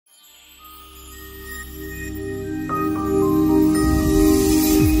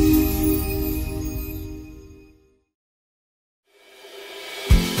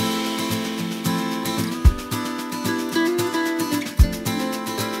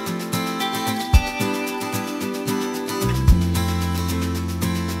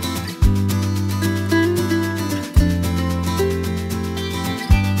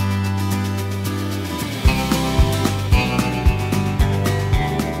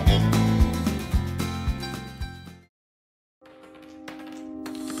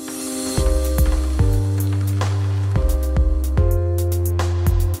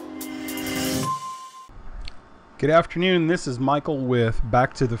Good afternoon, this is Michael with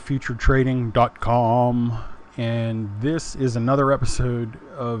backtothefuturetrading.com, and this is another episode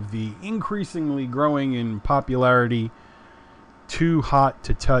of the increasingly growing in popularity, too hot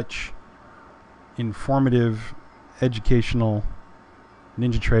to touch, informative, educational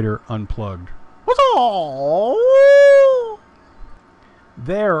NinjaTrader Unplugged.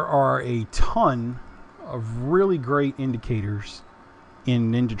 There are a ton of really great indicators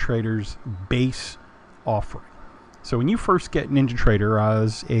in NinjaTrader's base offering. So when you first get NinjaTrader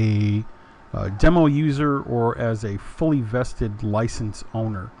as a demo user or as a fully vested license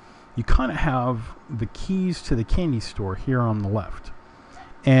owner, you kind of have the keys to the candy store here on the left.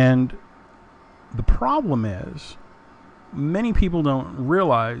 And the problem is many people don't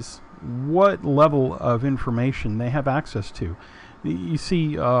realize what level of information they have access to. You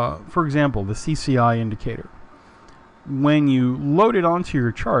see, for example, the CCI indicator. When you load it onto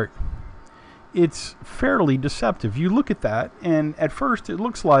your chart, it's fairly deceptive. You look at that, and at first it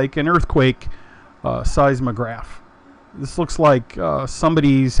looks like an earthquake seismograph. This looks like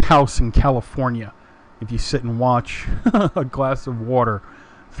somebody's house in California if you sit and watch a glass of water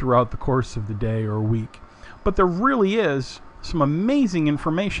throughout the course of the day or week. But there really is some amazing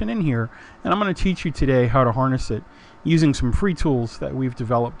information in here, and I'm going to teach you today how to harness it using some free tools that we've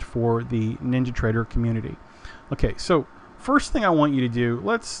developed for the NinjaTrader community. Okay, so first thing I want you to do,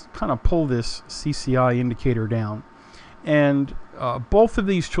 let's kind of pull this CCI indicator down. And both of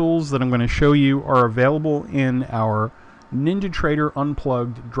these tools that I'm going to show you are available in our NinjaTrader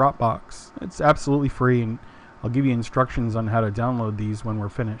Unplugged Dropbox. It's absolutely free, and I'll give you instructions on how to download these when we're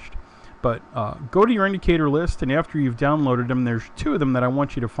finished. But go to your indicator list, and after you've downloaded them, there's two of them that I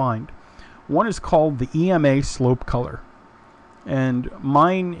want you to find. One is called the EMA Slope Color, and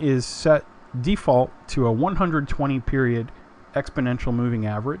mine is set default to a 120 period exponential moving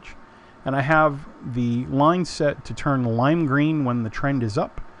average, and I have the line set to turn lime green when the trend is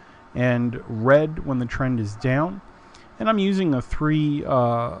up and red when the trend is down, and I'm using a 3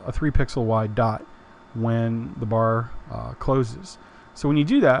 pixel wide dot when the bar closes. So when you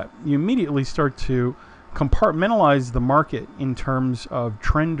do that, you immediately start to compartmentalize the market in terms of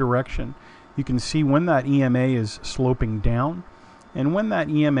trend direction. You can see when that EMA is sloping down and when that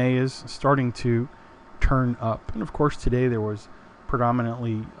EMA is starting to turn up. And of course today there was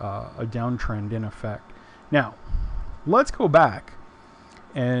predominantly a downtrend in effect. Now let's go back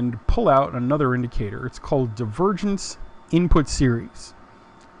and pull out another indicator. It's called Divergence Input Series.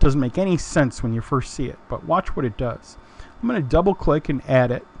 Doesn't make any sense when you first see it, but watch what it does. I'm going to double click and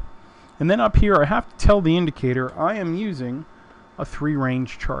add it, and then up here I have to tell the indicator I am using a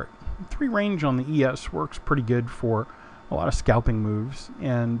 3-range chart. 3-range on the ES works pretty good for a lot of scalping moves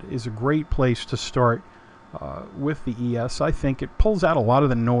and is a great place to start with the ES. I think it pulls out a lot of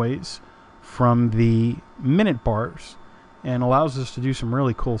the noise from the minute bars and allows us to do some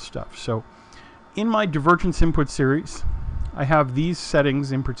really cool stuff. So in my Divergence Input Series, I have these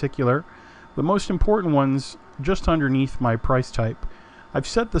settings in particular. The most important ones just underneath my price type. I've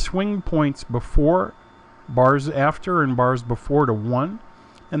set the swing points before, bars after, and bars before to 1,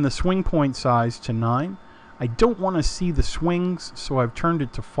 and the swing point size to 9. I don't want to see the swings, so I've turned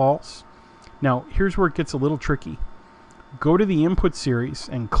it to false. Now here's where it gets a little tricky. Go to the input series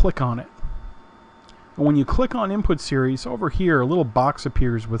and click on it. And when you click on input series, over here a little box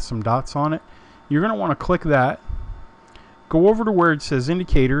appears with some dots on it. You're going to want to click that. Go over to where it says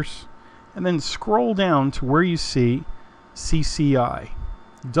indicators, and then scroll down to where you see CCI.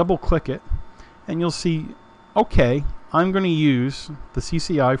 Double click it, and you'll see, okay, I'm going to use the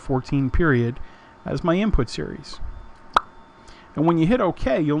CCI 14 period as my input series. And when you hit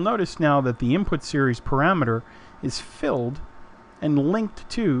OK, you'll notice now that the input series parameter is filled and linked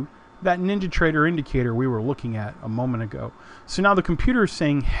to that NinjaTrader indicator we were looking at a moment ago. So now the computer is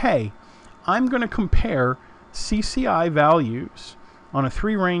saying, hey, I'm going to compare CCI values on a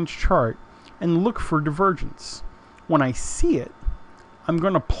 3-range chart and look for divergence. When I see it, I'm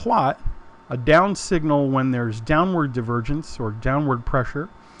going to plot a down signal when there's downward divergence or downward pressure,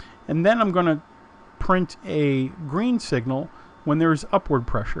 and then I'm going to print a green signal when there's upward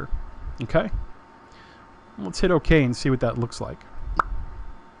pressure. Okay? Let's hit OK and see what that looks like.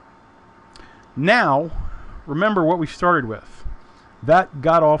 Now, remember what we started with. That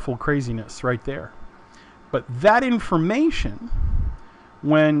god-awful craziness right there. But that information,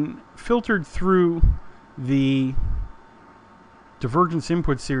 when filtered through the Divergence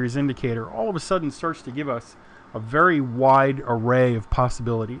Input Series indicator, all of a sudden starts to give us a very wide array of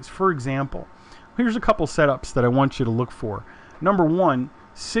possibilities. For example, here's a couple setups that I want you to look for. Number one,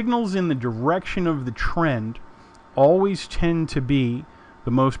 signals in the direction of the trend always tend to be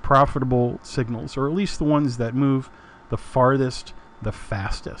the most profitable signals, or at least the ones that move the farthest, the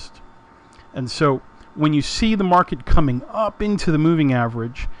fastest. And so when you see the market coming up into the moving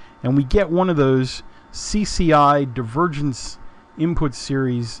average, and we get one of those CCI divergence input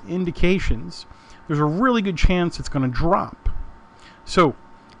series indications, there's a really good chance it's going to drop. So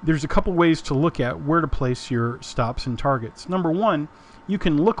there's a couple ways to look at where to place your stops and targets. Number one, you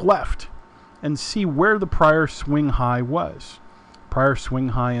can look left and see where the prior swing high was. Prior swing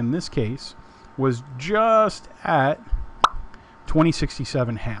high in this case was just at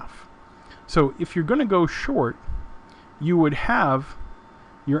 2067.5. So if you're going to go short, you would have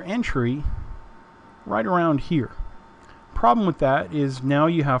your entry right around here. Problem with that is now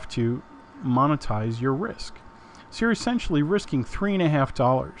you have to monetize your risk. So you're essentially risking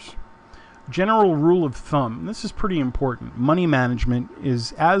 $3.50. General rule of thumb, this is pretty important. Money management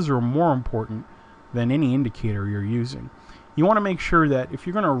is as or more important than any indicator you're using. You want to make sure that if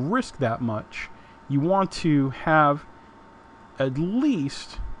you're going to risk that much, you want to have at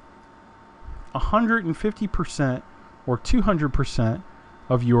least 150% or 200%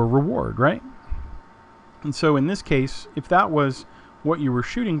 of your reward, right? And so in this case, if that was what you were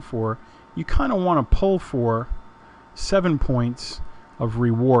shooting for, you kind of want to pull for 7 points of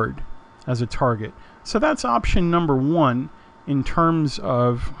reward as a target. So that's option number one in terms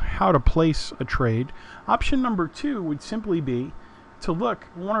of how to place a trade. Option number two would simply be to look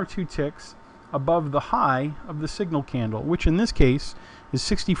 1 or 2 ticks above the high of the signal candle, which in this case is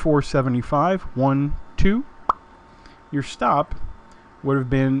 64.75. 1, 2. Your stop would have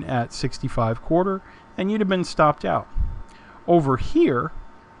been at 65.25, and you'd have been stopped out. Over here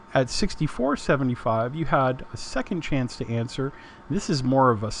at 64.75, you had a second chance to answer. This is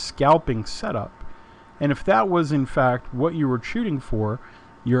more of a scalping setup, and if that was in fact what you were shooting for,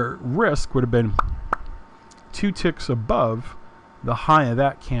 your risk would have been 2 ticks above the high of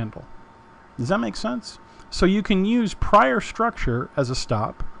that candle. Does that make sense? So you can use prior structure as a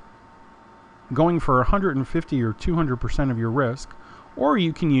stop, going for 150 or 200% of your risk, or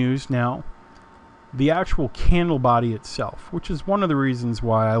you can use now the actual candle body itself, which is one of the reasons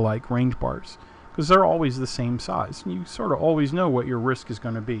why I like range bars, because they're always the same size. And you sort of always know what your risk is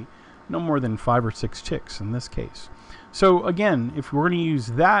going to be, no more than 5 or 6 ticks in this case. So again, if we're going to use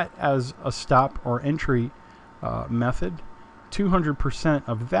that as a stop or entry method, 200%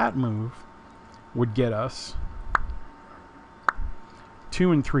 of that move would get us 2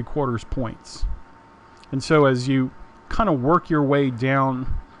 3/4 points. And so as you kind of work your way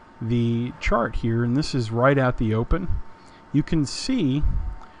down the chart here, and this is right at the open, you can see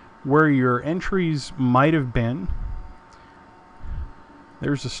where your entries might have been.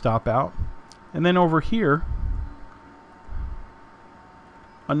 There's a stop out, and then over here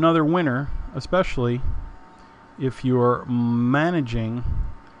another winner, especially if you're managing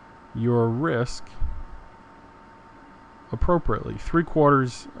your risk appropriately.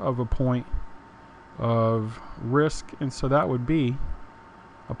 3/4 point of risk, and so that would be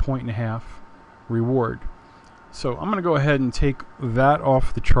a 1.5 reward. So I'm going to go ahead and take that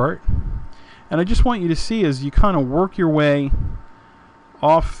off the chart, and I just want you to see, as you kind of work your way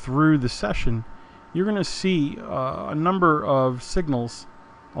off through the session, you're going to see a number of signals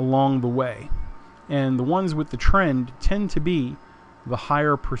along the way, and the ones with the trend tend to be the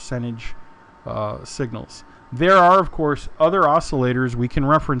higher percentage signals. There are, of course, other oscillators we can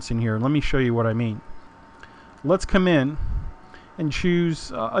reference in here. Let me show you what I mean. Let's come in and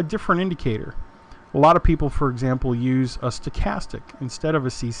choose a different indicator. A lot of people, for example, use a stochastic instead of a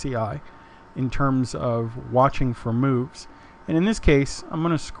CCI in terms of watching for moves. And in this case, I'm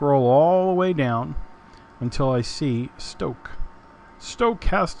going to scroll all the way down until I see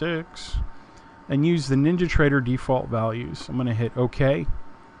stochastics, and use the NinjaTrader default values. I'm going to hit OK,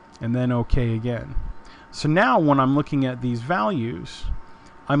 and then OK again. So now when I'm looking at these values,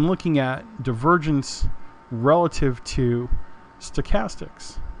 I'm looking at divergence relative to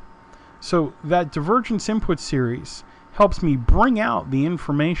stochastics. So that divergence input series helps me bring out the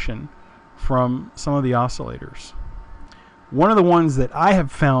information from some of the oscillators. One of the ones that I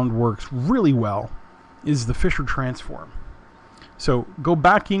have found works really well is the Fisher transform. So go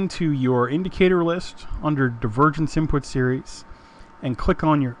back into your indicator list under divergence input series and click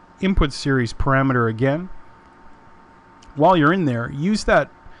on your input series parameter again. While you're in there, use that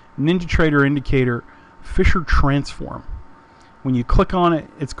NinjaTrader indicator Fisher transform. When you click on it,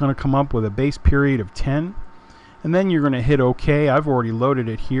 it's going to come up with a base period of 10, and then you're going to hit OK. I've already loaded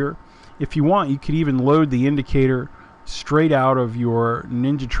it here. If you want, you could even load the indicator straight out of your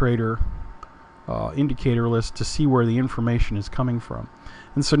NinjaTrader indicator list to see where the information is coming from.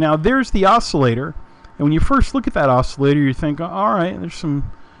 And so now there's the oscillator, And when you first look at that oscillator, you think, all right, there's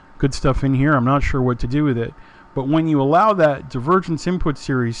some good stuff in here. I'm not sure what to do with it. But when you allow that Divergence Input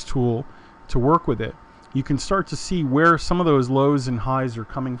Series tool to work with it, you can start to see where some of those lows and highs are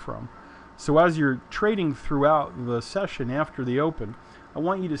coming from. So as you're trading throughout the session after the open, I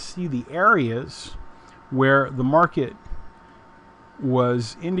want you to see the areas where the market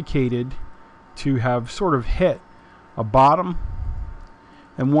was indicated to have sort of hit a bottom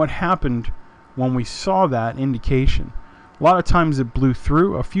and what happened when we saw that indication. A lot of times it blew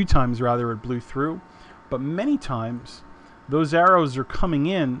through, a few times rather it blew through, but many times those arrows are coming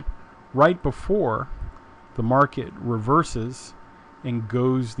in right before the market reverses and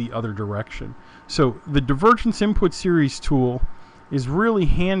goes the other direction. So the Divergence Input Series tool is really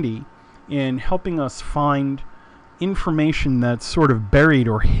handy in helping us find information that's sort of buried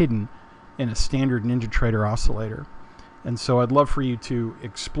or hidden in a standard NinjaTrader oscillator. And so I'd love for you to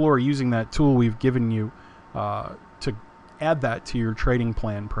explore using that tool we've given you to add that to your trading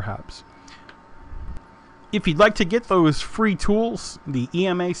plan perhaps. If you'd like to get those free tools, the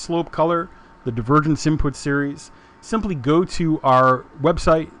EMA Slope Color, the Divergence Input Series, simply go to our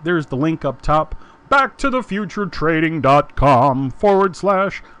website. There's the link up top,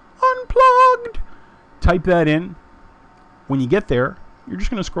 backtothefuturetrading.com/unplugged. Type that in. When you get there, you're just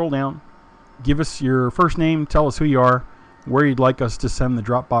going to scroll down, give us your first name, tell us who you are, where you'd like us to send the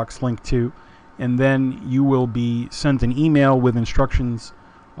Dropbox link to, and then you will be sent an email with instructions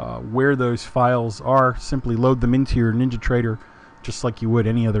where those files are. Simply load them into your NinjaTrader just like you would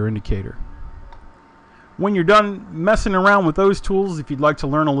any other indicator. When you're done messing around with those tools, if you'd like to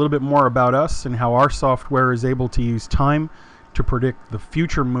learn a little bit more about us and how our software is able to use time to predict the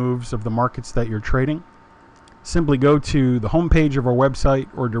future moves of the markets that you're trading, simply go to the homepage of our website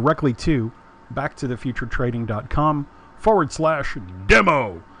or directly to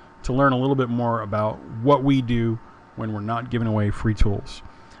backtothefuturetrading.com/demo to learn a little bit more about what we do when we're not giving away free tools.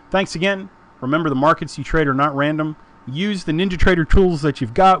 Thanks again. Remember, the markets you trade are not random. Use the NinjaTrader tools that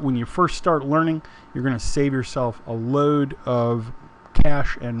you've got when you first start learning. You're going to save yourself a load of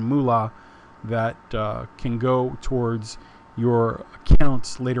cash and moolah that can go towards your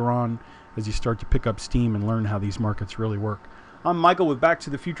accounts later on as you start to pick up steam and learn how these markets really work. I'm Michael with Back to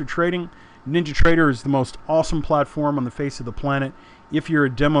the Future Trading. NinjaTrader is the most awesome platform on the face of the planet. If you're a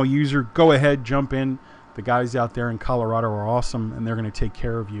demo user, go ahead, jump in. The guys out there in Colorado are awesome, and they're going to take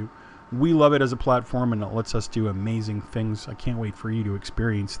care of you. We love it as a platform, and it lets us do amazing things. I can't wait for you to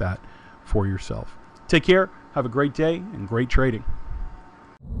experience that for yourself. Take care, have a great day, and great trading.